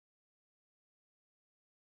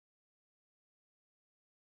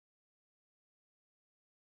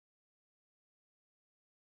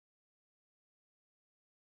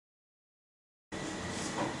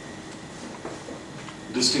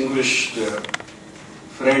distinguished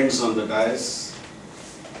friends on the dais,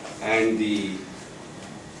 and the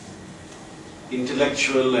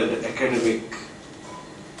intellectual and academic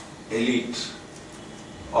elite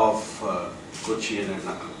of Kochi and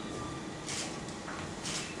Ernakulam.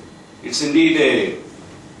 It's indeed a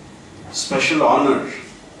special honor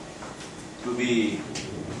to be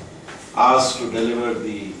asked to deliver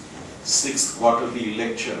the 6th quarterly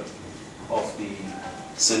lecture of the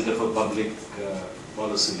Center for Public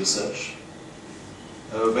Policy Research.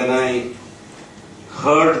 When I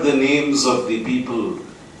heard the names of the people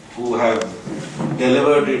who have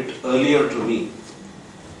delivered it earlier to me,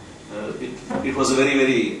 it was a very,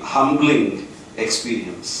 very humbling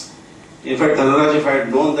experience. In fact, Dhanaraj, if I had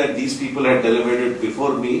known that these people had delivered it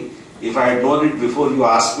before me, if I had known it before you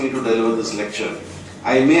asked me to deliver this lecture,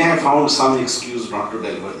 I may have found some excuse not to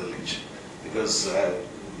deliver the lecture, because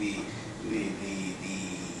the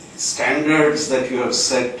standards that you have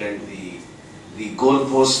set and the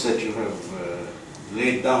goalposts that you have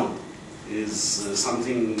laid down is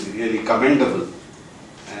something really commendable,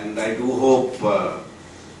 and I do hope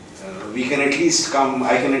we can at least come,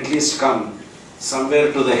 I can at least come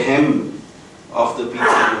somewhere to the hem of the people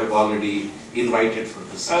who have already invited for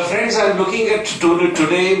this. Friends, I am looking at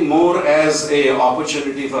today more as an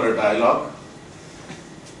opportunity for a dialogue.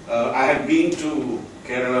 I have been to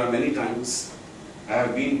Kerala many times. I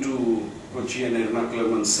have been to Kochi and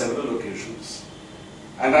Ernakulam on several occasions.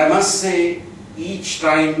 And I must say, each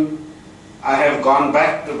time I have gone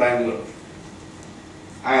back to Bangalore,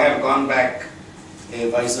 I have gone back a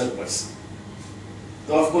wiser person.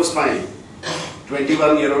 Though of course my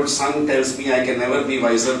 21-year-old son tells me I can never be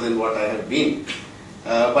wiser than what I have been.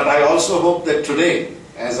 But I also hope that today,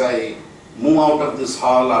 as I move out of this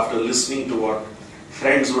hall after listening to what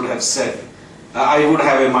friends would have said, I would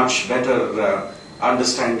have a much better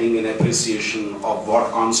understanding and appreciation of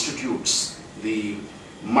what constitutes the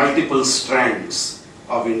multiple strands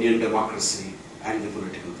of Indian democracy and the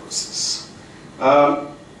political process.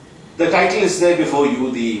 The title is there before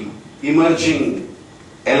you, the emerging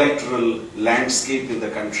electoral landscape in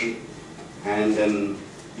the country, and then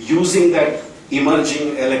using that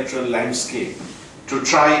emerging electoral landscape to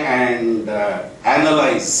try and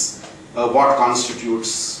analyze what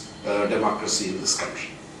constitutes democracy in this country.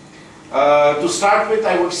 To start with,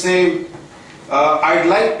 I would say I'd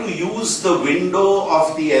like to use the window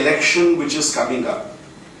of the election which is coming up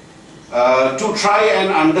to try and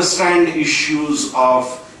understand issues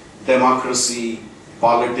of democracy,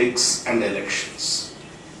 politics and elections.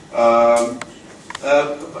 I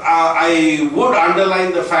would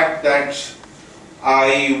underline the fact that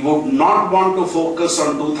I would not want to focus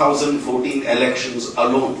on 2014 elections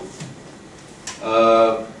alone.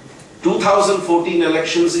 2014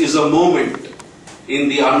 elections is a moment in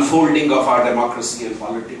the unfolding of our democracy and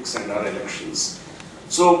politics and our elections.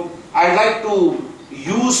 So I'd like to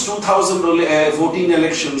use 2014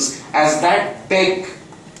 elections as that peg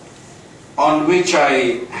on which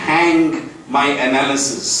I hang my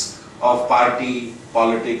analysis of party,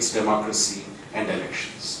 politics, democracy and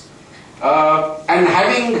elections. And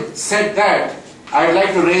having said that, I'd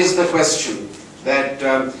like to raise the question that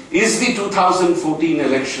is the 2014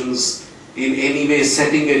 elections in any way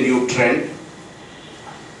setting a new trend?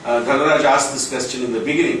 Dhanaraj asked this question in the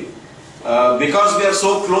beginning. Because we are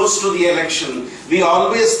so close to the election, we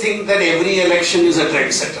always think that every election is a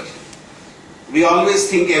trendsetter. We always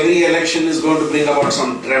think every election is going to bring about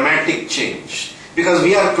some dramatic change, because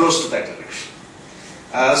we are close to that election.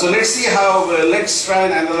 So let's see how, let's try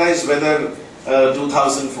and analyze whether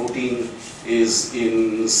 2014 is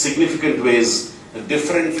in significant ways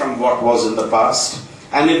different from what was in the past,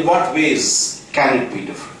 and in what ways can it be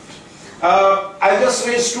different. I'll just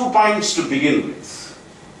raise 2 points to begin with.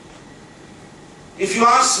 If you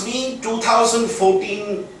ask me,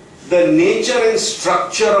 2014, the nature and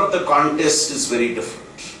structure of the contest is very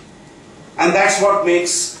different. And that's what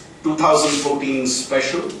makes 2014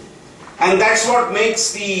 special. And that's what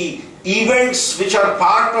makes the events which are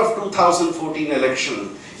part of 2014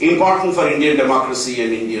 election important for Indian democracy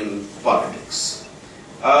and Indian politics.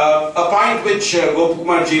 A point which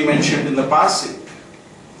Gopakumarji mentioned in the passing,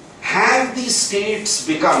 have the states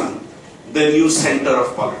become the new center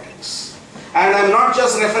of politics? And I'm not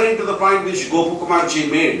just referring to the point which Gopakumarji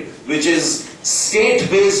made, which is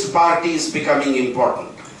state-based parties becoming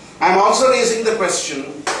important. I'm also raising the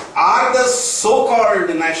question, are the so-called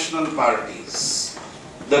national parties,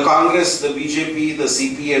 the Congress, the BJP, the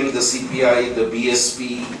CPM, the CPI, the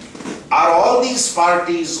BSP, are all these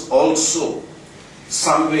parties also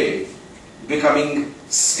some way becoming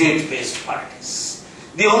state-based parties?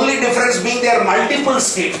 The only difference being there are multiple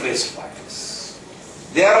state-based parties.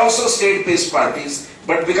 They are also state-based parties,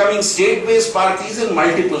 but becoming state-based parties in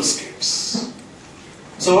multiple states.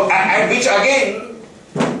 So, which again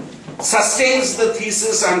sustains the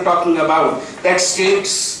thesis I'm talking about, that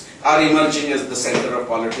states are emerging as the center of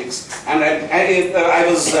politics. And I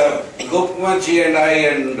was, Gopakumarji and I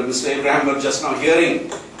and Mr. Abraham were just now hearing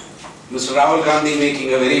Mr. Rahul Gandhi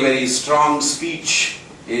making a very, very strong speech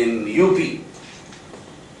in UP.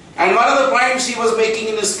 And one of the points he was making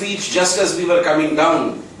in his speech just as we were coming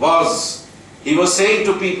down was, he was saying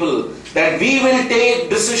to people that we will take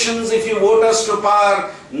decisions if you vote us to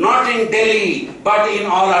power, not in Delhi, but in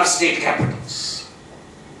all our state capitals.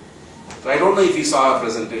 So I don't know if he saw our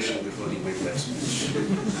presentation before he made that speech.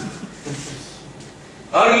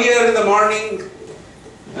 Earlier in the morning,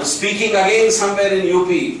 speaking again somewhere in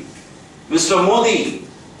UP, Mr. Modi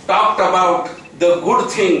talked about the good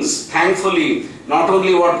things, thankfully, not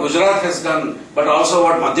only what Gujarat has done, but also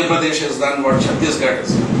what Madhya Pradesh has done, what Chhattisgarh has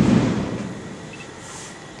done.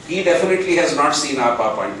 He definitely has not seen our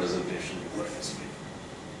PowerPoint presentation before.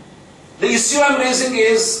 The issue I'm raising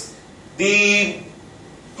is the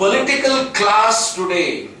political class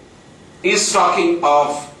today is talking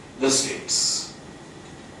of the states.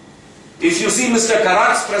 If you see Mr.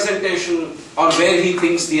 Karat's presentation on where he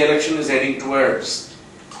thinks the election is heading towards,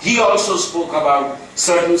 he also spoke about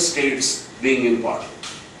certain states being important.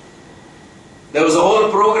 There was a whole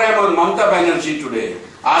program on Mamata Banerjee today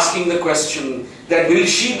asking the question that will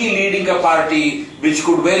she be leading a party which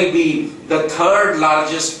could well be the third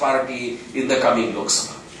largest party in the coming Lok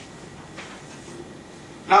Sabha.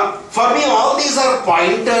 Now, for me, all these are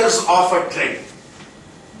pointers of a trend.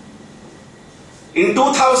 In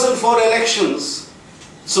 2004 elections,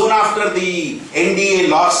 soon after the NDA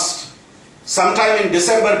lost, sometime in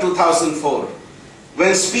December 2004,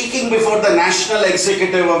 when speaking before the national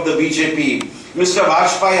executive of the BJP, Mr.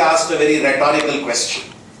 Vajpayee asked a very rhetorical question.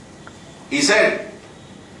 He said,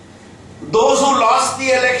 those who lost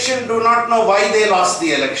the election do not know why they lost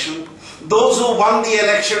the election. Those who won the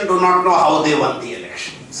election do not know how they won the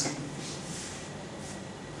elections.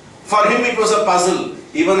 For him it was a puzzle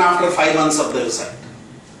even after 5 months of the result.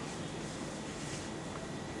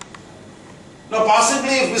 Now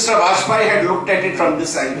possibly if Mr. Vajpayee had looked at it from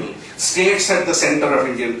this angle, states at the center of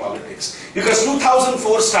Indian politics. Because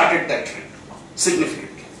 2004 started that trend significantly.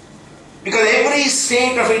 Because every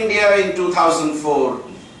state of India in 2004,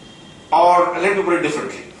 or let me put it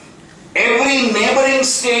differently, every neighboring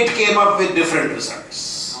state came up with different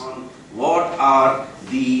results. What are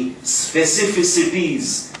the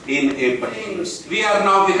specificities in a particular state? We are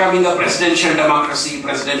now becoming a presidential democracy,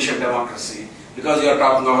 because you are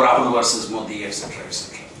talking of Rahul versus Modi, etc.,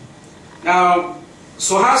 etc. Now,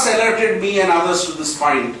 Suhas alerted me and others to this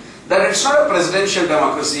point that it's not a presidential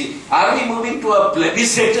democracy. Are we moving to a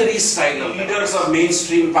plebiscitary style of leaders of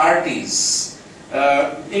mainstream parties,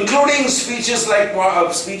 including speeches like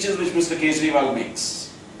speeches which Mr. Kejriwal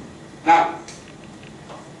makes? Now,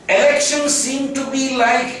 elections seem to be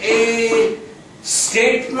like a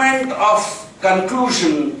statement of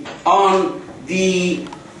conclusion on the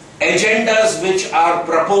agendas which are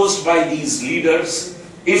proposed by these leaders,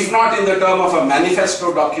 if not in the term of a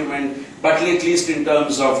manifesto document, but at least in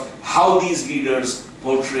terms of how these leaders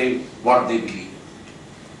portray what they believe.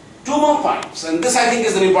 Two more points, and this I think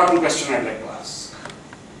is an important question I'd like to ask.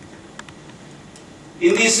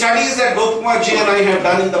 In the studies that Gopakumarji and I have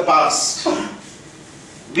done in the past,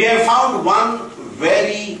 we have found one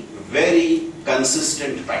very, very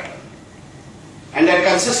consistent pattern. And that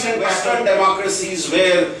consistent Western democracies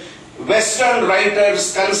where Western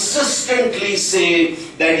writers consistently say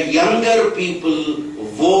that younger people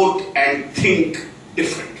vote and think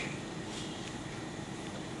differently.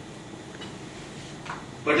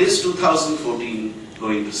 But is 2014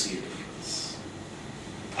 going to see a difference?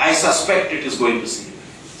 I suspect it is going to see a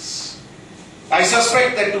difference. I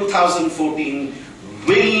suspect that 2014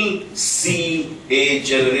 will see a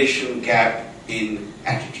generation gap in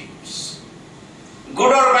attitudes.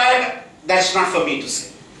 Good or bad, that's not for me to say.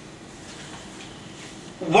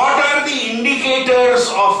 What are the indicators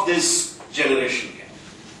of this generation gap?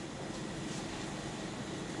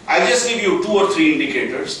 I'll just give you 2 or 3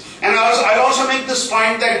 indicators. And I'll also make this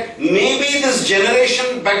point that maybe this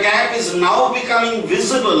generation gap is now becoming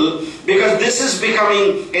visible because this is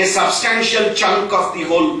becoming a substantial chunk of the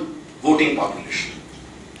whole voting population.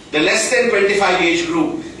 The less than 25 age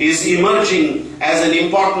group is emerging as an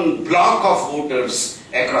important block of voters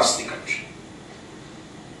across the country.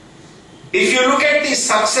 If you look at the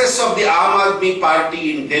success of the Aam Aadmi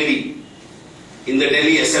Party in Delhi, in the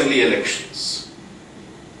Delhi Assembly elections,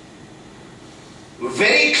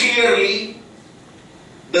 very clearly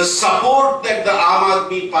the support that the Aam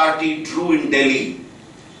Aadmi Party drew in Delhi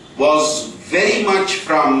was very much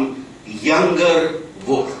from younger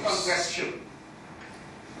voters. One question.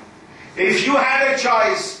 If you had a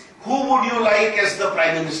choice, who would you like as the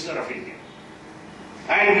Prime Minister of India?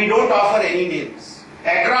 And we don't offer any names.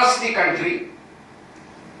 Across the country,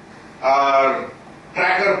 our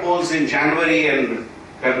tracker polls in January and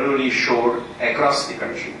February showed across the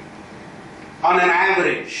country, on an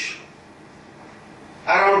average,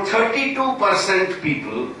 around 32%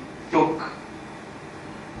 people took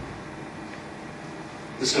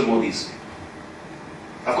Mr. Modi's name.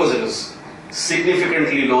 Of course, it was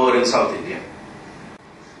significantly lower in South India.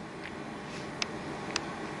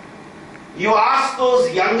 You ask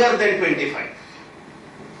those younger than 25.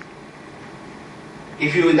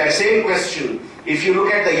 If you, in that same question, if you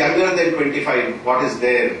look at the younger than 25, what is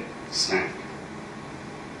their stand?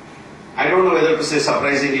 I don't know whether to say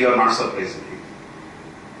surprisingly or not surprisingly.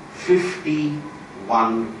 51%.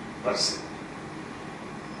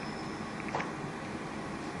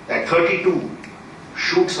 That 32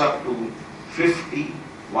 shoots up to 51%.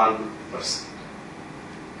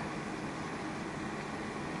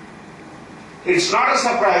 It's not a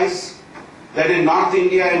surprise that in North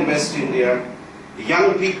India and West India,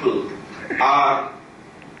 young people are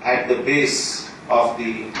at the base of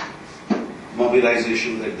the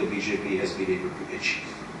mobilization that the BJP has been able to achieve.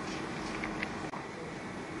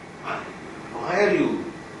 Why are you?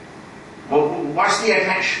 What's the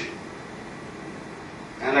attraction?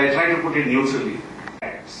 And I try to put it neutrally.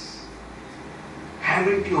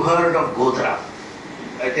 Haven't you heard of Godhra?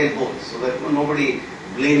 I tell both, so that nobody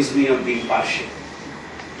blames me of being partial.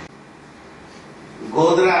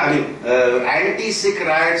 Godhra, anti-Sikh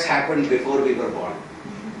riots happened before we were born.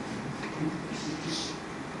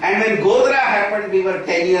 And when Godhra happened, we were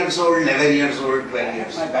 10 years old, 11 years old, 12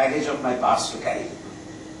 years old. My baggage of my past to carry.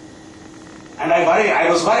 And I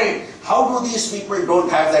was worried, how do these people don't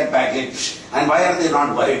have that baggage? And why are they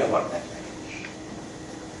not worried about that baggage?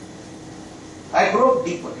 I probed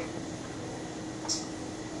deeper.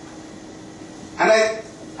 And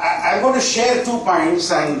I'm going to share 2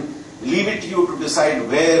 points and leave it to you to decide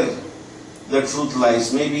where the truth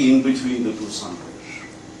lies, maybe in between the two somewhere.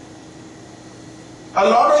 A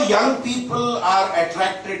lot of young people are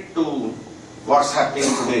attracted to what's happening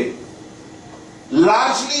today,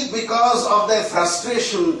 largely because of their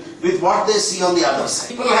frustration with what they see on the other side.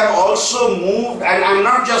 People have also moved, and I'm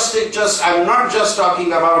not just talking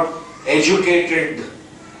about educated,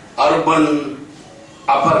 urban,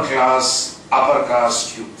 upper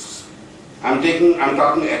caste youths. I'm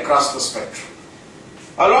talking across the spectrum.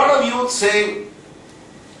 A lot of youth say,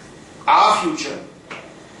 our future,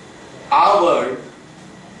 our world,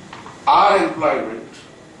 our employment,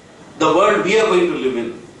 the world we are going to live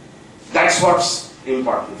in, that's what's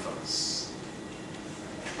important for us.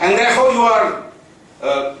 And therefore you are,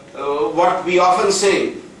 what we often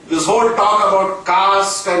say, this whole talk about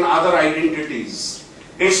caste and other identities,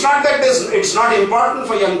 it's not that it's not important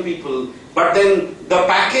for young people, but then the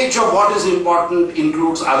package of what is important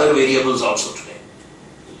includes other variables also today.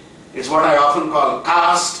 It's what I often call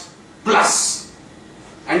caste plus.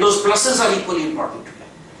 And those pluses are equally important today.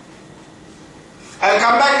 I'll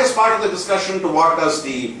come back as part of the discussion to what does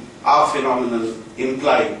the our phenomenon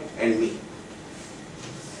imply and mean.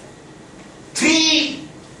 3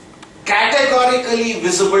 categorically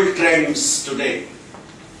visible trends today,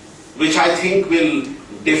 which I think will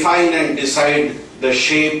define and decide the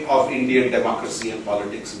shape of Indian democracy and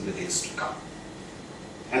politics in the days to come.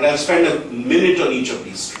 And I'll spend a minute on each of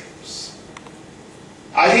these trends.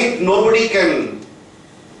 I think nobody can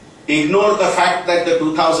ignore the fact that the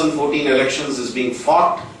 2014 elections is being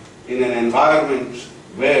fought in an environment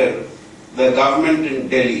where the government in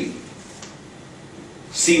Delhi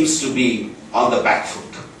seems to be on the back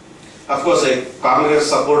foot. Of course, a Congress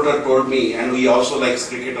supporter told me, and he also likes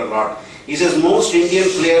cricket a lot, he says most Indian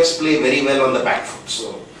players play very well on the back foot.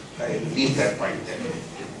 So I leave that point there.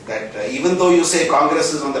 That even though you say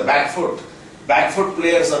Congress is on the back foot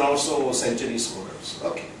players are also century scorers.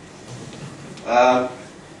 Okay.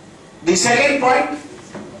 The second point,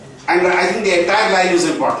 and I think the entire line is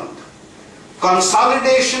important,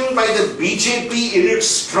 consolidation by the BJP in its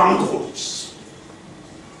strongholds.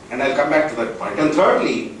 And I'll come back to that point. And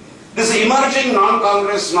thirdly, this emerging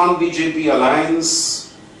non-Congress, non-BJP alliance,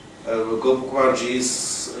 Gopkumar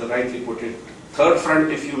ji's rightly put it, third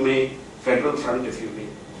front if you may, federal front if you may.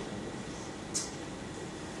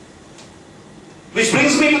 Which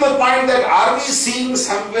brings me to the point that are we seeing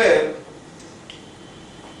somewhere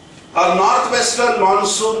a northwestern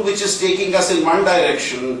monsoon which is taking us in one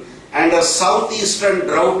direction and a southeastern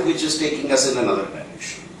drought which is taking us in another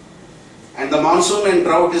direction? and the monsoon and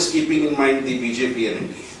drought is keeping in mind the BJP and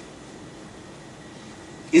NDA.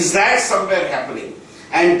 Is that somewhere happening?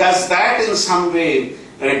 And does that in some way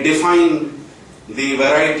define the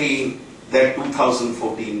variety that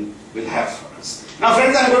 2014 will have for us? Now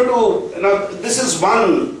friends, this is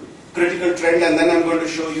one critical trend, and then I'm going to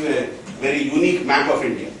show you a very unique map of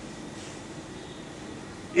India.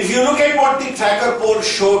 If you look at what the tracker poll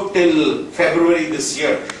showed till February this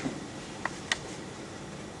year,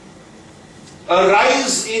 a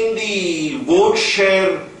rise in the vote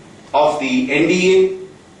share of the NDA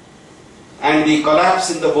and the collapse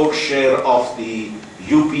in the vote share of the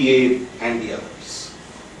UPA and the others.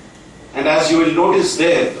 And as you will notice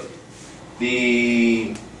there,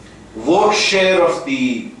 the vote share of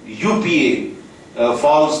the UPA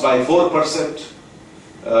falls by 4%,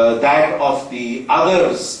 that of the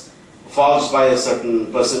others falls by a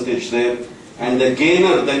certain percentage there, and the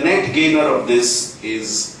gainer, the net gainer of this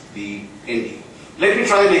is the NDA. Let me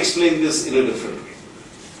try and explain this in a different way.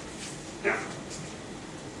 Yeah.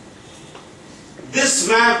 This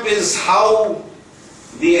map is how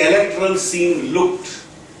the electoral scene looked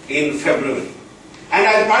in February. And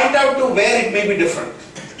I'll point out to where it may be different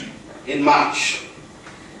in March.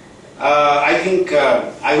 I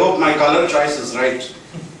hope my color choice is right.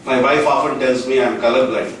 My wife often tells me I'm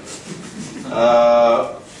colorblind.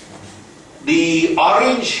 The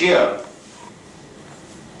orange here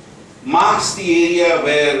marks the area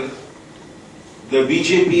where the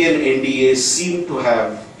BJP and NDA seem to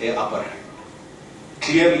have an upper hand.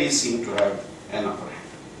 Clearly seem to have an upper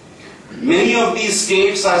hand. Many of these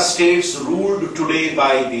states are states ruled today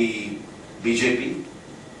by the BJP,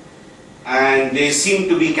 and they seem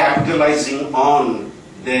to be capitalizing on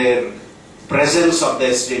their presence of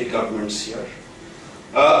their state governments here.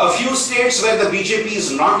 A few states where the BJP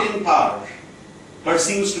is not in power but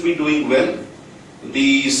seems to be doing well: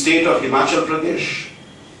 the state of Himachal Pradesh,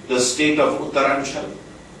 the state of Uttaranchal,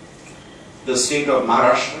 the state of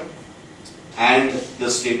Maharashtra, and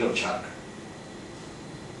the state of Jharkhand.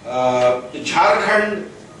 Jharkhand,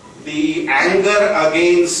 the anger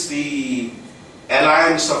against the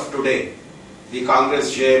alliance of today, the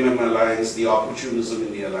Congress-JMM alliance, the opportunism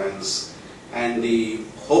in the alliance, and the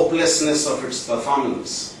hopelessness of its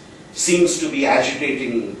performance seems to be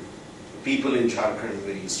agitating people in Jharkhand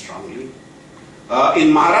very strongly.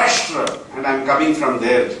 In Maharashtra, and I'm coming from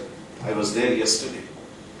there, I was there yesterday.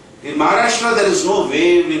 In Maharashtra, there is no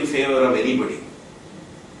wave in favor of anybody.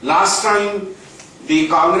 Last time, the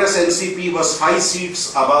Congress NCP was 5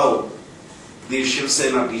 seats above the Shiv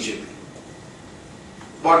Sena BJP.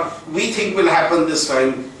 What we think will happen this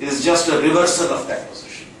time is just a reversal of that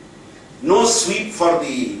position. No sweep for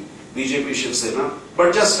the BJP Shiv Sena,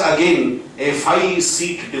 but just again a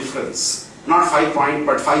 5-seat difference. Not 5 point,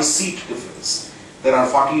 but 5-seat difference. There are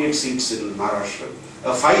 48 seats in Maharashtra.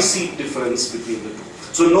 A 5-seat difference between the two.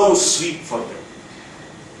 So no sweep for them.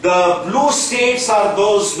 The blue states are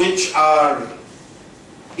those which are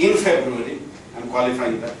in February. I'm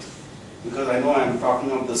qualifying that because I know I'm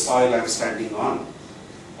talking of the soil I'm standing on.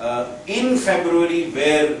 In February,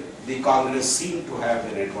 where the Congress seemed to have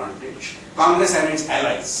an advantage, Congress and its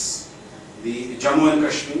allies, the Jammu and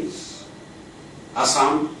Kashmir,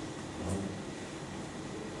 Assam,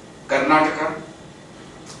 Karnataka,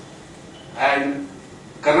 and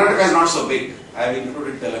Karnataka is not so big. I have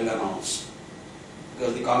included Telangana also,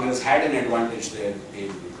 because the Congress had an advantage there in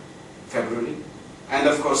February, and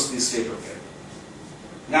of course the state of Kerala.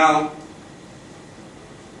 Now,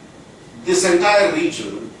 this entire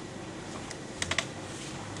region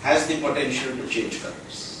has the potential to change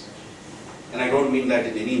colors, and I don't mean that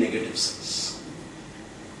in any negative sense.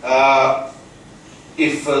 As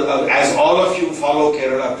all of you follow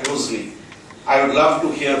Kerala closely, I would love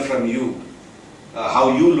to hear from you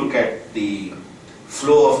how you look at the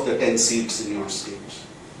flow of the 10 seats in your state.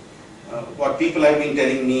 What people have been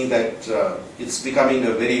telling me that it's becoming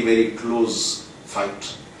a very, very close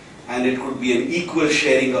fight, and it could be an equal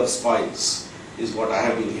sharing of spoils, is what I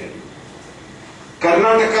have been hearing.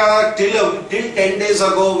 Karnataka, till 10 days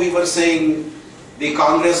ago, we were saying the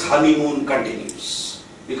Congress honeymoon continues,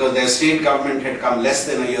 because their state government had come less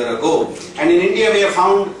than a year ago. And in India, we have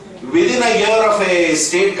found within a year of a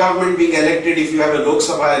state government being elected, if you have a Lok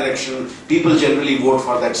Sabha election, people generally vote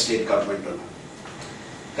for that state government or not.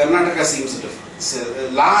 Karnataka seems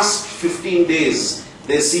different. Last 15 days,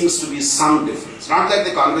 there seems to be some difference. Not that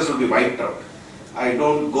the Congress will be wiped out. I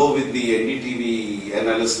don't go with the NDTV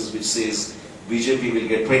analysis which says BJP will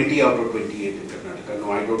get 20 out of 28 in Karnataka.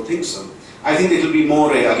 No, I don't think so. I think it will be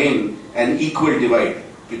more, again, an equal divide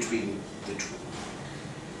between the two.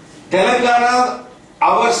 Telangana,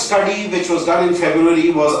 our study which was done in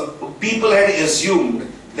February was people had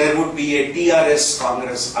assumed there would be a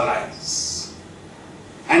TRS-Congress alliance.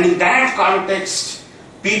 And in that context,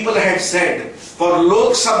 people had said, for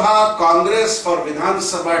Lok Sabha, Congress, for Vidhan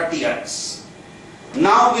Sabha, TRS.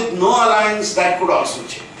 Now with no alliance, that could also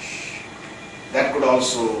change. That could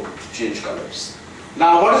also change colors.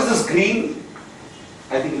 Now what is this green?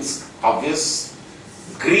 I think it's obvious.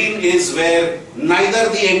 Green is where neither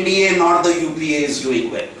the NDA nor the UPA is doing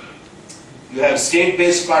well. You have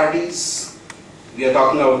state-based parties. We are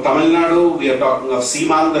talking about Tamil Nadu, we are talking of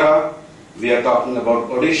Simandhra, we are talking about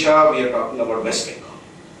Odisha, we are talking about West Bengal.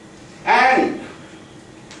 And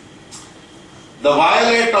the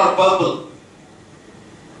violet or purple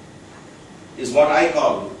is what I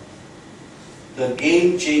call the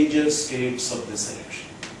game changer states of this election.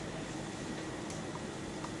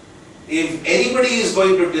 If anybody is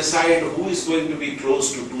going to decide who is going to be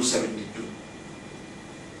close to 272,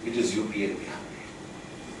 it is UP and Bihar.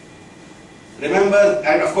 Remember,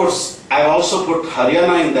 and of course, I have also put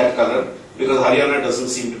Haryana in that color because Haryana doesn't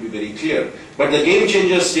seem to be very clear. But the game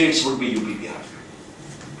changer states would be UP Bihar.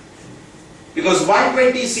 Because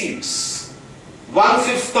 120 seats,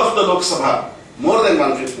 1/5 of the Lok Sabha, more than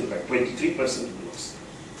 1/5 in fact, 23% of the Lok Sabha.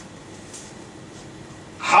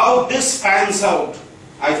 How this pans out,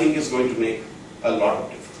 I think is going to make a lot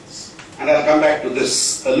of difference. And I'll come back to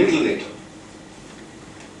this a little later.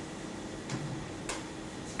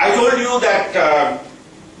 I told you that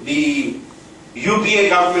the UPA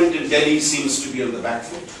government in Delhi seems to be on the back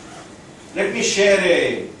foot. Let me share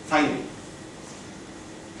a finding.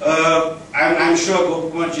 I'm sure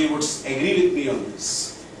Gopakumarji would agree with me on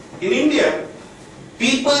this. In India,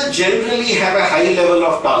 people generally have a high level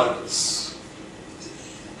of tolerance.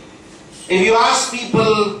 If you ask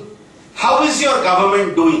people, how is your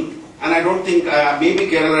government doing? And I don't think, maybe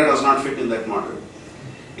Kerala does not fit in that model.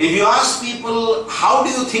 If you ask people, how do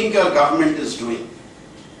you think your government is doing?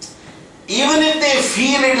 Even if they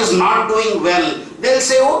feel it is not doing well, they'll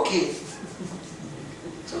say, okay.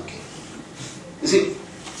 It's okay. You see,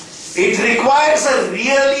 it requires a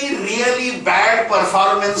really, really bad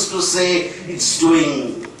performance to say it's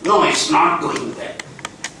doing, no, it's not doing well.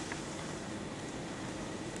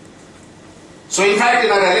 So in fact,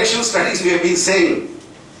 in our election studies, we have been saying,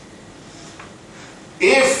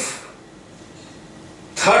 if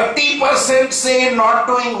 30% say not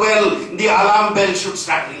doing well, the alarm bell should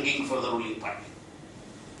start ringing for the ruling party.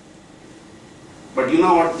 But you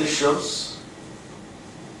know what this shows?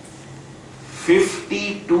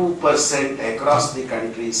 52% across the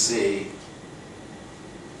country say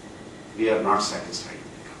we are not satisfied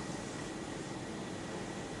with the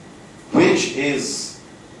government, which is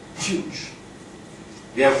huge.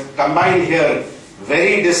 We have combined here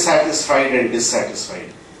very dissatisfied and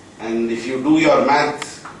dissatisfied. And if you do your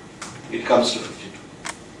math, it comes to 52.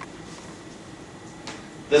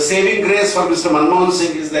 The saving grace for Mr. Manmohan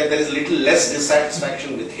Singh is that there is a little less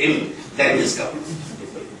dissatisfaction with him than his government.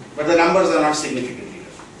 But the numbers are not significantly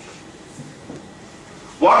different.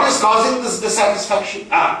 What is causing this dissatisfaction?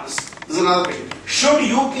 This is another question. Should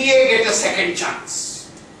UPA get a second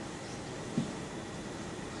chance?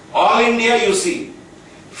 All India, you see,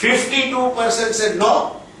 52% said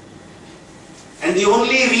no. And the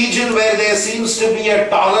only region where there seems to be a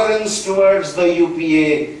tolerance towards the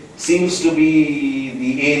UPA seems to be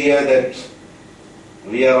the area that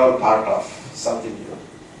we are all part of, South India,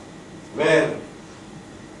 where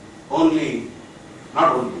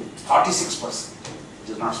not only, 46%, which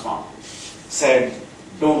is not small, said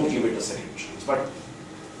don't give it a second chance. But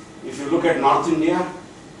if you look at North India,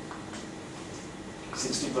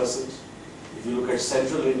 60%. If you look at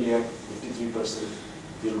Central India, 53%.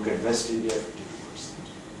 If you look at West India, 52%.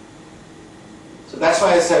 So that's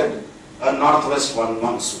why I said a northwest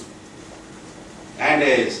monsoon and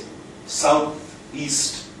a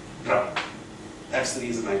southeast drought. That's the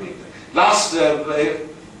reason I made that. Last, the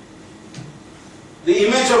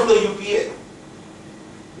image of the UPA.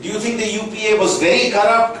 Do you think the UPA was very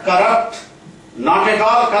corrupt? Corrupt? Not at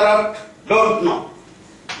all corrupt? Don't know.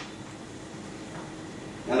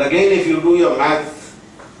 And again, if you do your math,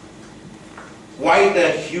 quite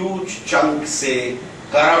a huge chunk say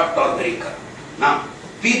corrupt or very corrupt. Now,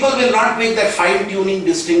 people will not make that fine-tuning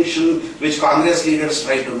distinction which Congress leaders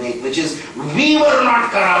try to make, which is, we were not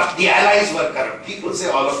corrupt, the allies were corrupt. People say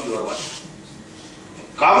all of you are one.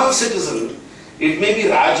 Common citizen, it may be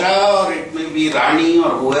Raja or it may be Rani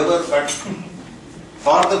or whoever, but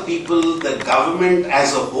for the people, the government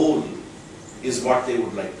as a whole is what they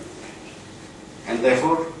would like to look at. And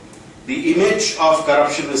therefore, the image of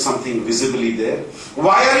corruption is something visibly there.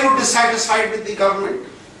 Why are you dissatisfied with the government?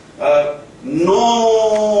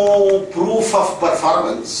 No proof of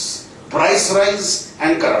performance. price rise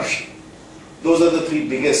and corruption. Those are the three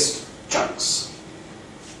biggest chunks.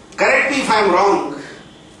 Correct me if I am wrong,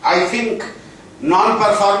 I think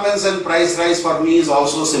non-performance and price rise for me is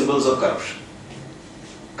also symbols of corruption.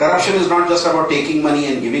 Corruption is not just about taking money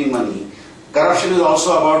and giving money. Corruption is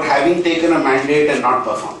also about having taken a mandate and not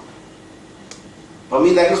performed. For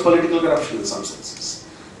me, that is political corruption in some senses.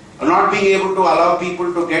 Not being able to allow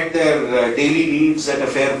people to get their daily needs at a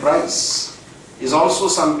fair price is also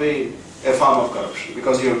some way a form of corruption,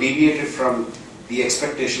 because you have deviated from the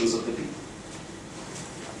expectations of the people.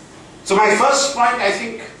 So my first point, I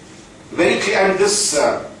think, very clear, and this,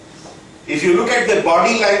 if you look at the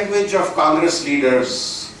body language of Congress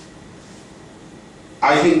leaders,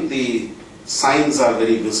 I think the signs are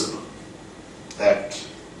very visible that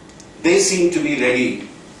they seem to be ready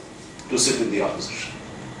to sit in the opposition.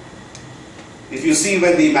 If you see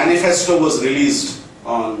when the manifesto was released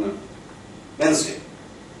on Wednesday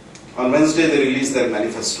they released their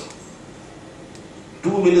manifesto.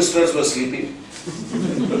 2 ministers were sleeping.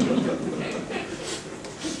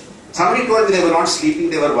 Somebody told me they were not sleeping,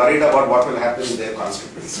 they were worried about what will happen in their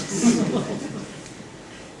constituencies.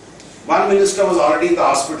 One minister was already in the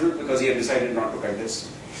hospital because he had decided not to contest.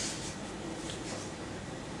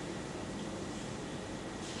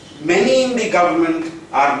 Many in the government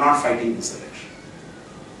are not fighting this election.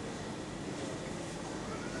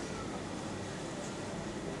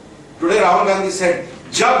 Today Rahul Gandhi said,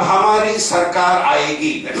 "Jab hamari sarkar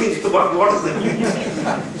aayegi." That means, what does that mean?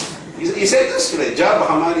 He said this today, "Jab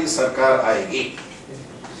hamari sarkar aayegi,"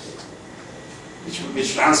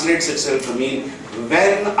 which translates itself to mean,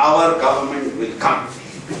 when our government will come.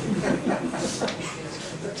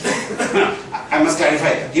 I must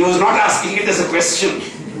clarify, he was not asking it as a question.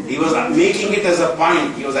 He was making it as a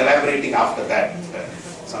point. He was elaborating after that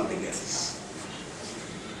something else.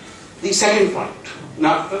 The second point.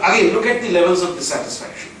 Now, again, look at the levels of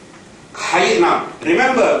dissatisfaction. High now.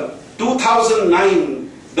 Remember, 2009,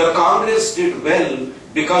 the Congress did well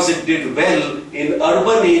because it did well in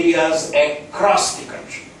urban areas across the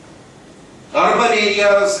country. Urban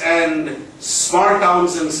areas and small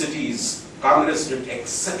towns and cities, Congress did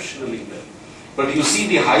exceptionally well. But you see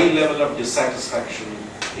the high level of dissatisfaction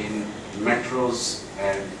in metros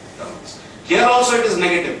and towns. Here also it is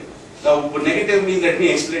negative. Now, negative means, let me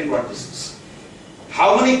explain what this is.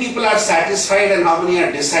 How many people are satisfied and how many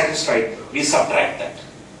are dissatisfied? We subtract that.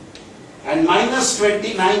 And minus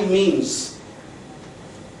 29 means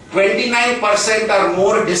 29% are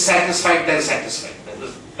more dissatisfied than satisfied.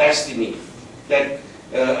 That's the meaning. That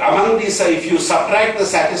among these, if you subtract the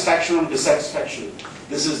satisfaction from dissatisfaction,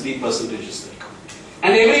 this is the percentages that come.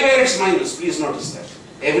 And everywhere it's minus, please notice that.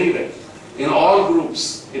 Everywhere. In all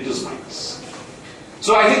groups, it is minus.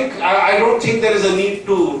 So I don't think there is a need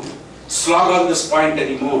to slog on this point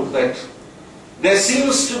anymore, that there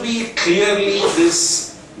seems to be clearly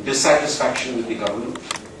this dissatisfaction with the government.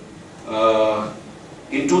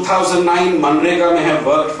 In 2009, Manrega may have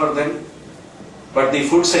worked for them, but the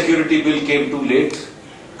food security bill came too late.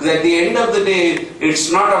 Because at the end of the day,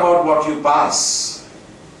 it's not about what you pass,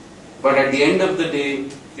 but at the end of the day,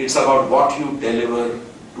 it's about what you deliver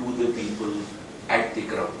to the people at the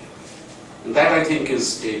ground. And that, I think,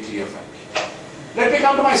 is a clear fact. Let me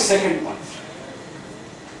come to my second point.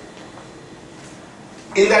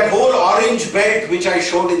 In that whole orange belt which I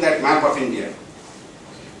showed in that map of India,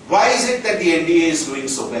 why is it that the NDA is doing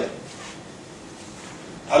so well?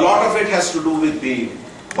 A lot of it has to do with the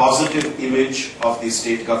positive image of the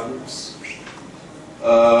state governments.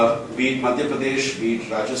 Be it Madhya Pradesh, be it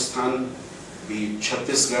Rajasthan, be it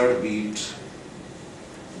Chhattisgarh, be it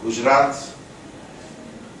Gujarat.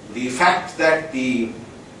 The fact that the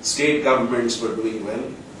state governments were doing well.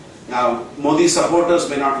 Now, Modi supporters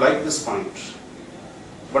may not like this point,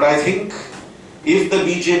 but I think if the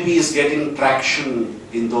BJP is getting traction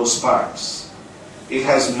in those parts, it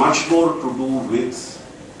has much more to do with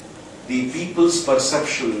the people's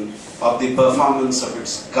perception of the performance of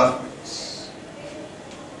its governments.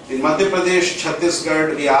 In Madhya Pradesh,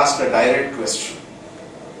 Chhattisgarh, we asked a direct question.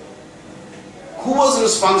 Who was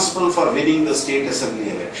responsible for winning the state assembly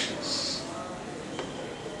elections?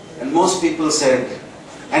 And most people said,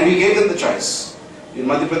 and we gave them the choice. In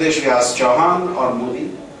Madhya Pradesh, we asked Chauhan or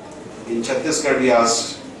Modi. In Chhattisgarh, we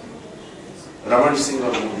asked Raman Singh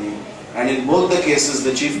or Modi. And in both the cases,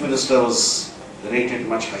 the chief minister was rated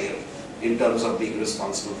much higher in terms of being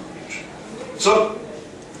responsible for the election. So,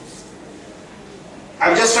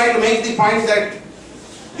 I'm just trying to make the point that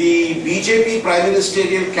the BJP prime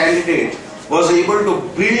ministerial candidate was able to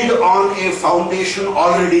build on a foundation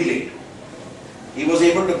already laid. He was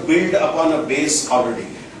able to build upon a base already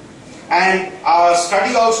laid. And our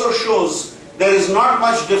study also shows there is not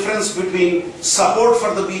much difference between support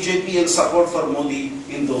for the BJP and support for Modi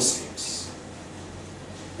in those states.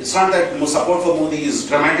 It's not that support for Modi is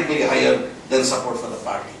dramatically higher than support for the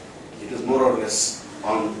party. It is more or less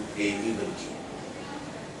on a even keel.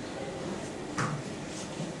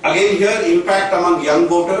 Again here, impact among young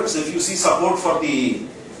voters. If you see support for the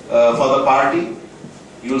party,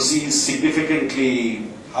 you will see significantly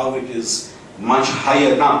how it is much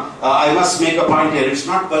higher. Now, I must make a point here. It's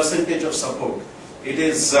not percentage of support. It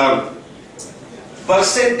is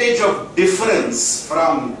percentage of difference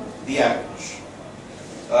from the average.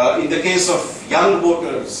 In the case of young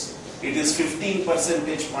voters, it is 15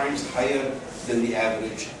 percentage points higher than the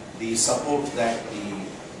average, the support that the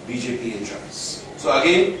BJP enjoys. So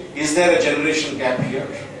again, is there a generation gap here?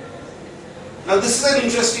 Now this is an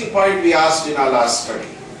interesting point we asked in our last study.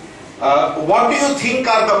 What do you think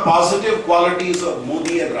are the positive qualities of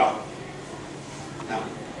Modi and Rahul? Now,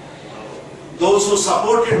 those who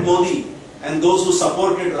supported Modi and those who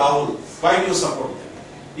supported Rahul, why do you support them?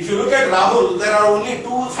 If you look at Rahul, there are only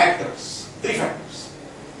three factors.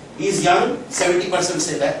 He is young, 70%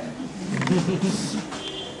 say that.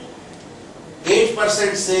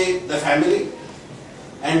 8% say the family,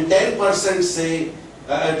 and 10% say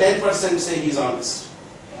he is honest.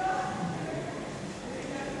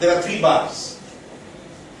 There are 3 bars.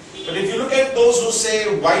 But if you look at those who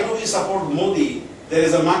say, why do we support Modi, there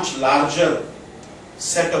is a much larger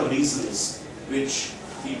set of reasons which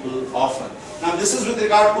people offer. Now this is with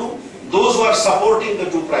regard to those who are supporting the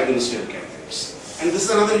 2 prime ministerial candidates. And this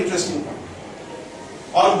is another interesting point.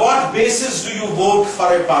 On what basis do you vote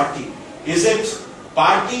for a party? Is it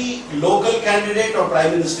party, local candidate or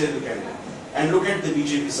prime ministerial candidate? And look at the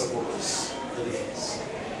BJP supporters, the difference.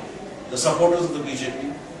 The supporters of the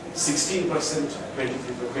BJP, 16%,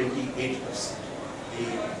 28%. The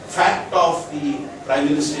fact of the prime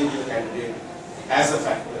ministerial candidate as a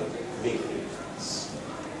factor makes a difference.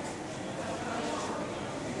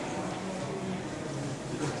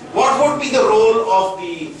 What would be the role of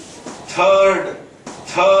the third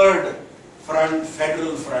front,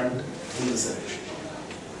 federal front in this election?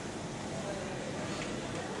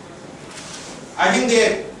 I think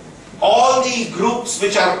all the groups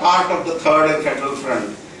which are part of the third and federal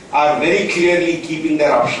front are very clearly keeping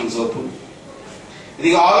their options open. I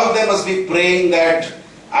think all of them must be praying that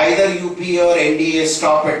either UP or NDA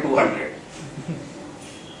stop at 200,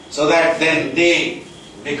 so that then they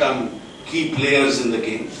become key players in the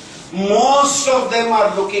game. Most of them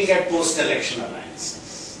are looking at post-election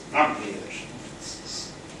alliances, not pre-election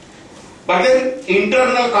alliances. But then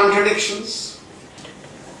internal contradictions.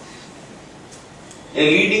 A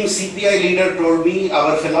leading CPI leader told me,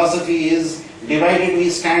 our philosophy is divided we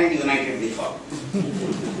stand, united we fall.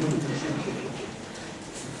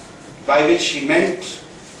 By which he meant,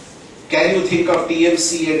 can you think of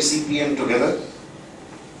TMC and CPM together?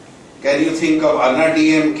 Can you think of Anna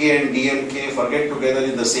DMK and DMK forget together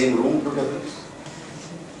in the same room together?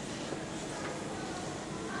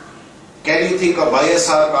 Can you think of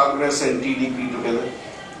YSR Congress and TDP together?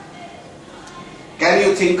 Can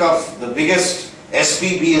you think of the biggest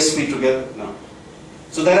SP, BSP together? No.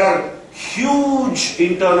 So there are huge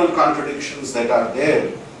internal contradictions that are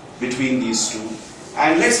there between these two.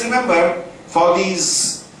 And let's remember, for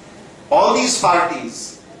all these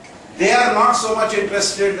parties, they are not so much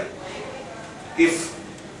interested if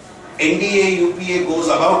NDA, UPA goes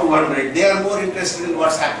above 200, they are more interested in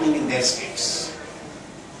what's happening in their states.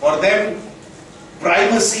 For them,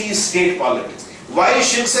 primacy is state politics. Why is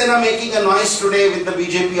Shiv Sena making a noise today with the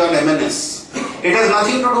BJP on MNS? It has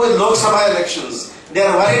nothing to do with Lok Sabha elections. They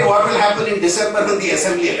are worried what will happen in December when the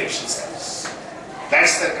assembly elections comes.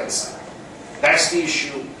 That's their concern. That's the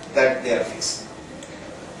issue that they are facing.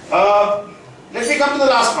 Let me come to the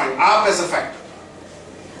last point, AAP as a factor.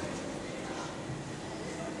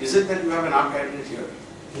 Is it that you have an AAP candidate here?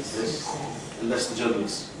 Yes. And that's the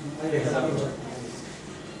journalist.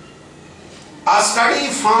 Our study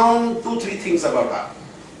found 2-3 things about AAP.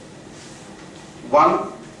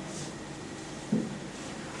 One,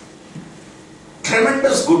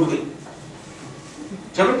 tremendous goodwill.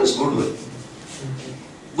 Tremendous goodwill.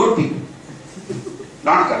 Good people.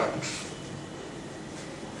 Not corrupt.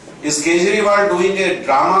 Is Kejriwal doing a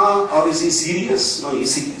drama or is he serious? No, he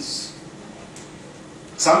is serious.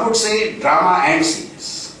 Some would say drama and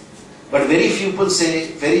serious. But very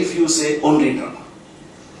few say only drama.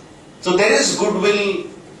 So there is goodwill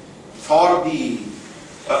for the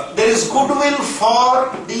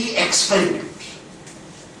experiment.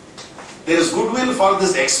 There is goodwill for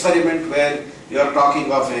this experiment where you are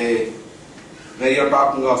talking of a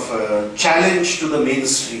challenge to the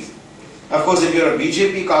mainstream. Of course, if you're a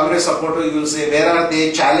BJP Congress supporter, you will say, where are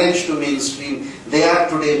they challenged to mainstream? They are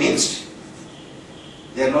today mainstream.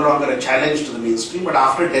 They are no longer a challenge to the mainstream, but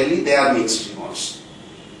after Delhi, they are mainstream also.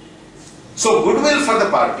 So, goodwill for the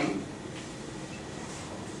party.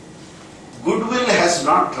 Goodwill has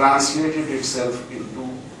not translated itself into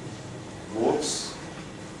votes,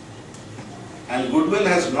 and goodwill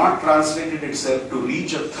has not translated itself to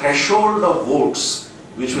reach a threshold of votes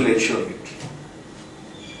which will ensure victory.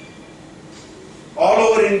 All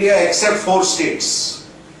over India except 4 states,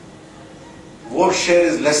 vote share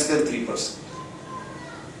is less than 3%.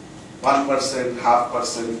 1%,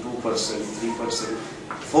 0.5%, 2%, 3%,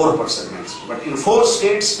 4% maximum. But in 4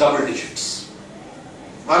 states, double digits.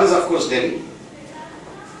 One is of course Delhi.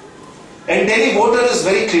 And Delhi voter is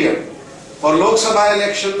very clear. For Lok Sabha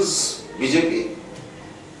elections, BJP.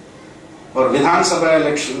 For Vidhan Sabha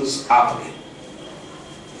elections, AAP.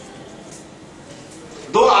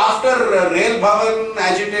 Though after Rail Bhavan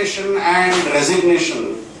agitation and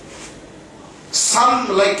resignation,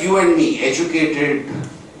 some like you and me, educated,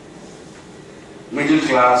 middle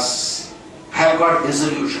class, have got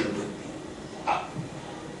disillusioned with me.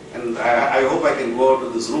 And I hope I can go out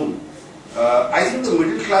of this room. I think the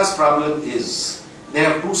middle class problem is they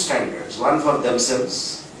have 2 standards, one for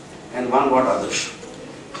themselves and one what others should.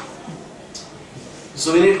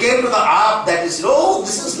 So when it came to the AAP, that is, oh,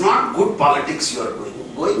 this is not good politics you are doing.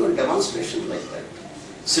 Going on demonstration like that,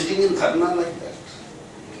 sitting in dharna like that.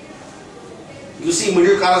 You see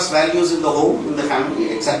middle class values in the home, in the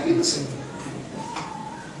family, exactly the same.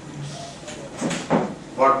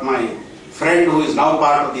 What my friend who is now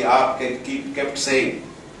part of the AAP kept saying,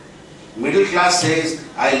 middle class says,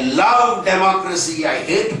 I love democracy, I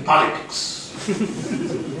hate politics.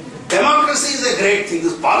 Democracy is a great thing,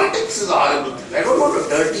 this politics is a horrible thing. I don't want to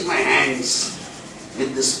dirty my hands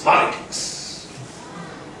with this politics.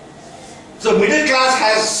 So middle class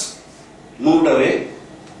has moved away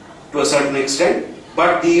to a certain extent,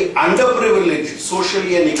 but the underprivileged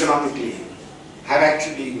socially and economically have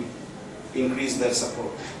actually increased their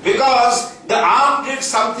support. Because the AAP did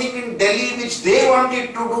something in Delhi which they wanted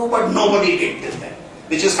to do but nobody did till then,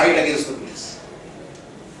 which is fight against the police.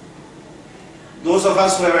 Those of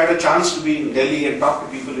us who have had a chance to be in Delhi and talk to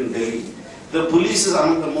people in Delhi, the police is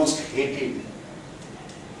among the most hated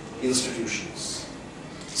institutions.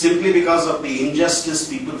 Simply because of the injustice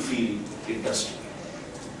people feel it does to them.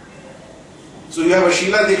 So you have a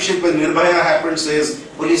Sheila Dikshit when Nirbhaya happened says,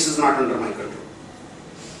 police is not under my control.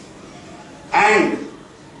 And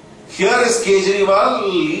here is Kejriwal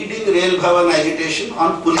leading Rail Bhavan agitation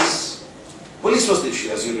on police. Police was the issue,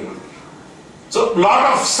 as you remember. So a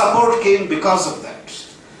lot of support came because of that.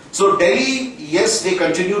 So Delhi, yes, they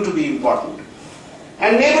continue to be important.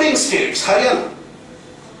 And neighboring states, Haryana.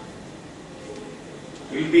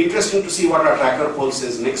 It will be interesting to see what our tracker poll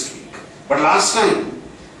says next week. But last time,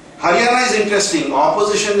 Haryana is interesting.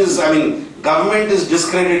 Opposition is, government is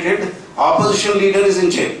discredited. Opposition leader is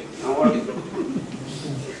in jail. Now what do you do?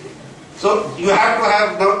 So you have to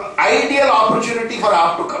have the ideal opportunity for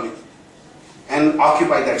AAP to come in and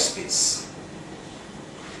occupy that space.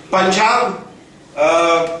 Punjab,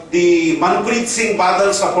 the Manpreet Singh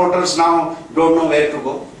Badal supporters now don't know where to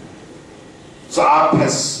go. So AAP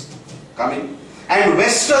has come in. And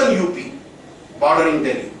Western UP, bordering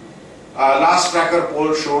Delhi, last tracker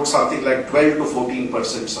poll showed something like 12 to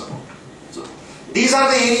 14% support. So these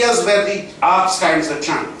are the areas where the AAP stands a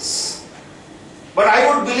chance. But I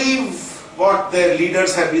would believe what their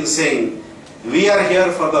leaders have been saying, we are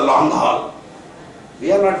here for the long haul.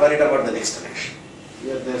 We are not worried about the next election.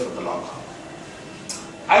 We are there for the long haul.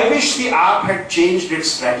 I wish the AAP had changed its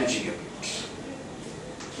strategy a bit.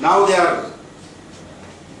 Now they are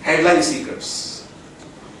headline seekers.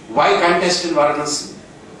 Why contest in Varanasi?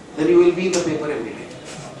 Then you will be in the paper every day.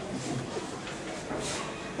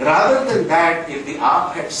 Rather than that, if the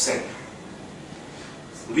AAP had said,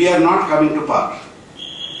 we are not coming to power,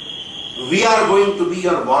 we are going to be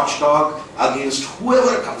your watchdog against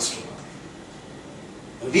whoever comes to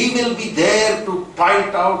power. We will be there to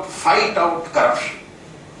point out, fight out corruption.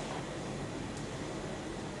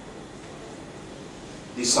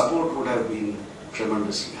 The support would have been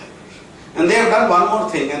tremendously high. And they have done one more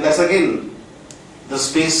thing, and that's again the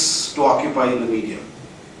space to occupy in the media.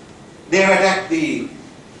 They have attacked the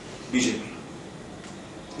BJP,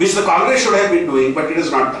 which the Congress should have been doing, but it is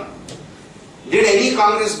not done. Did any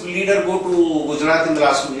Congress leader go to Gujarat in the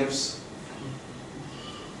last 2 years?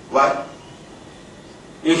 Why?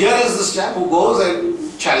 Here is this chap who goes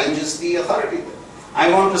and challenges the authority. I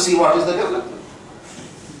want to see what is the development.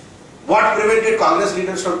 What prevented Congress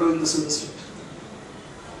leaders from doing this in the state?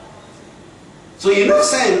 So in a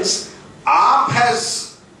sense, AAP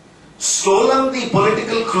has stolen the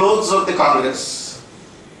political clothes of the Congress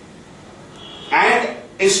and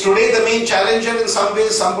is today the main challenger in some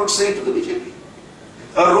ways, some would say, to the BJP.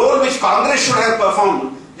 A role which Congress should have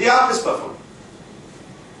performed, the AAP has performed.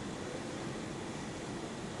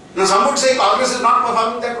 Now some would say Congress is not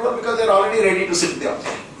performing that role because they are already ready to sit there.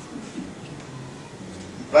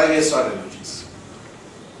 Why waste our energies?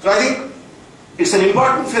 So I think it's an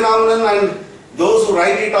important phenomenon, and those who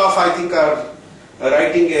write it off, I think, are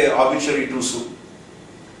writing a obituary too soon.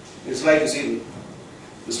 It's like, you see,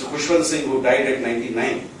 Mr. Kushwant Singh, who died at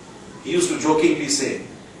 99, he used to jokingly say,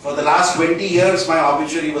 for the last 20 years my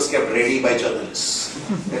obituary was kept ready by journalists.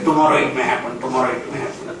 Tomorrow it may happen, tomorrow it may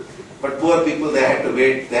happen. But poor people, they had to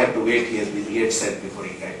wait, he had said before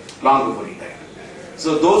he died, long before he died.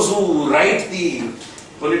 So those who write the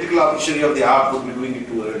political obituary of the AAP would be doing it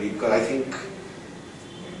too early, because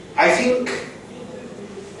I think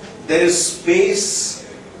there is space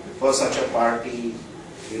for such a party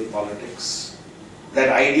in politics. That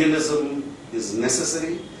idealism is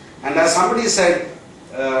necessary. And as somebody said,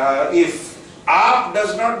 if AAP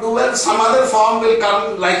does not do well, some other form will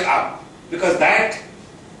come like AAP. Because that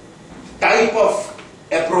type of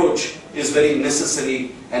approach is very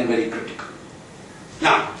necessary and very critical.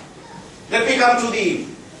 Now, let me come to the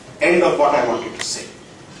end of what I wanted to say.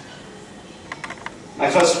 My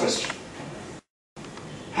first question.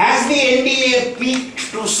 Has the NDA peaked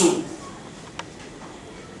too soon?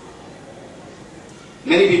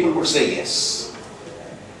 Many people would say yes.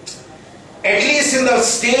 At least in the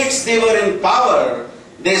states they were in power,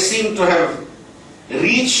 they seem to have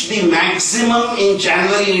reached the maximum in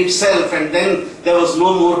January itself, and then there was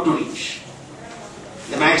no more to reach.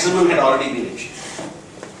 The maximum had already been reached.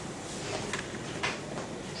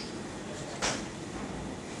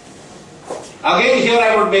 Again, here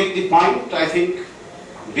I would make the point, I think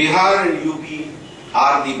Bihar and UP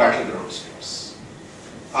are the battleground states.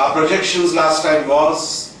 Our projections last time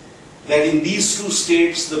was that in these two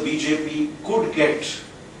states the BJP could get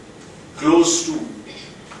close to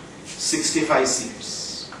 65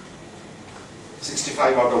 seats.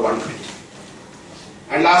 65 out of 120.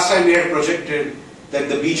 And last time we had projected that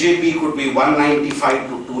the BJP could be 195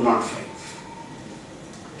 to 205.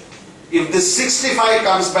 If this 65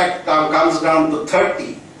 comes down to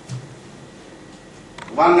 30,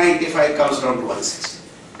 195 comes down to 160.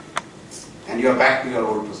 And you are back to your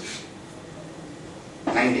old position.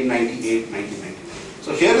 1998, 1999.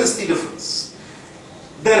 So here is the difference.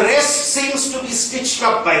 The rest seems to be stitched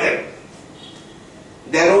up by them.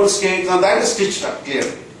 Their own states, now that is stitched up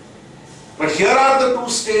clearly. But here are the two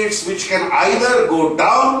states which can either go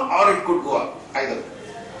down or it could go up. Either.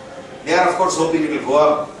 They are of course hoping it will go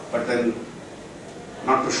up, but then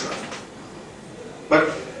not too sure.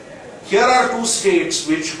 But here are two states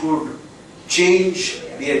which could change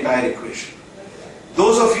the entire equation.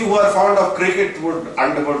 Those of you who are fond of cricket would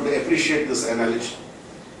appreciate this analogy.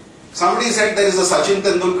 Somebody said there is a Sachin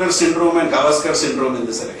Tendulkar syndrome and Gavaskar syndrome in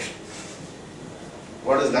this election.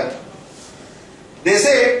 What is that? They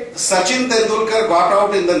say Sachin Tendulkar got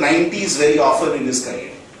out in the 90s very often in his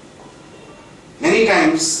career. Many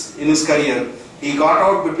times in his career, he got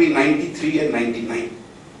out between 93 and 99.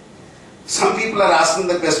 Some people are asking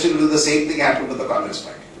the question, will the same thing happen to the Congress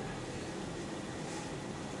party?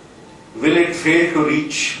 Will it fail to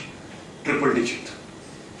reach triple digit?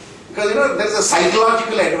 Because there is a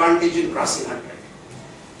psychological advantage in crossing 100.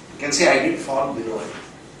 You can say, I didn't fall below 100.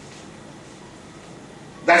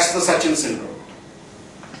 That's the Sachin syndrome.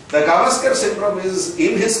 The Gavaskar syndrome is,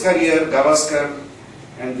 in his career, Gavaskar,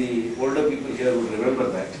 and the older people here will remember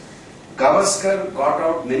that, Gavaskar got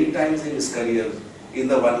out many times in his career in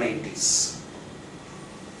the 190s.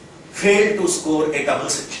 Failed to score a double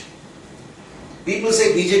century. People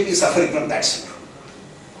say BJP is suffering from that syndrome.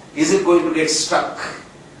 Is it going to get stuck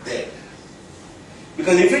there?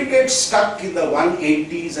 Because if it gets stuck in the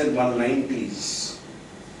 180s and 190s,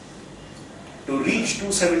 to reach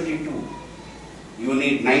 272, you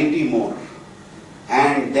need 90 more.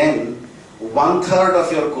 And then 1/3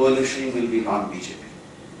 of your coalition will be non-BJP.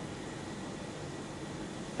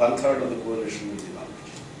 1/3 of the coalition will be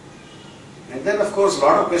non-BJP. And then of course a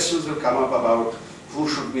lot of questions will come up about who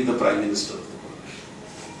should be the Prime Minister of the coalition.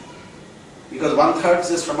 Because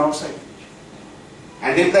 1/3 is from outside.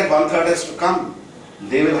 And if that 1/3 has to come,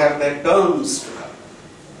 they will have their terms to come.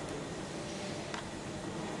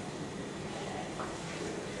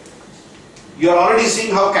 You are already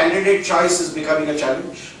seeing how candidate choice is becoming a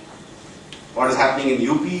challenge. What is happening in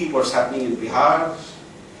UP, what's happening in Bihar,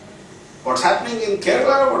 what's happening in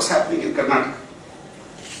Kerala, what's happening in Karnataka.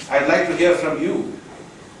 I'd like to hear from you.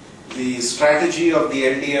 the strategy of the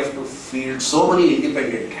LDF to field so many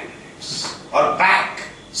independent candidates or back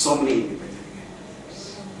so many independent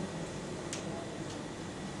candidates.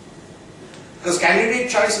 Because candidate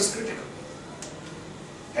choice is critical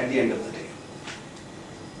at the end of the day.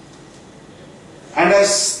 And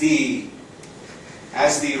as the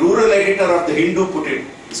rural editor of the Hindu put it,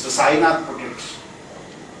 Mr. Sainath put it,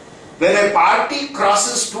 when a party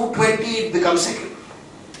crosses 220, it becomes second.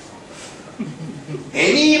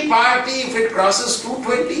 Any party, if it crosses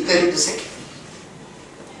 220, then it is second.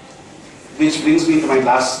 Which brings me to my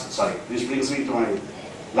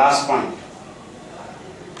last point.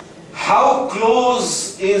 How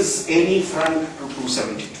close is any front to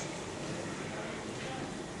 272?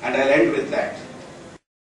 And I'll end with that.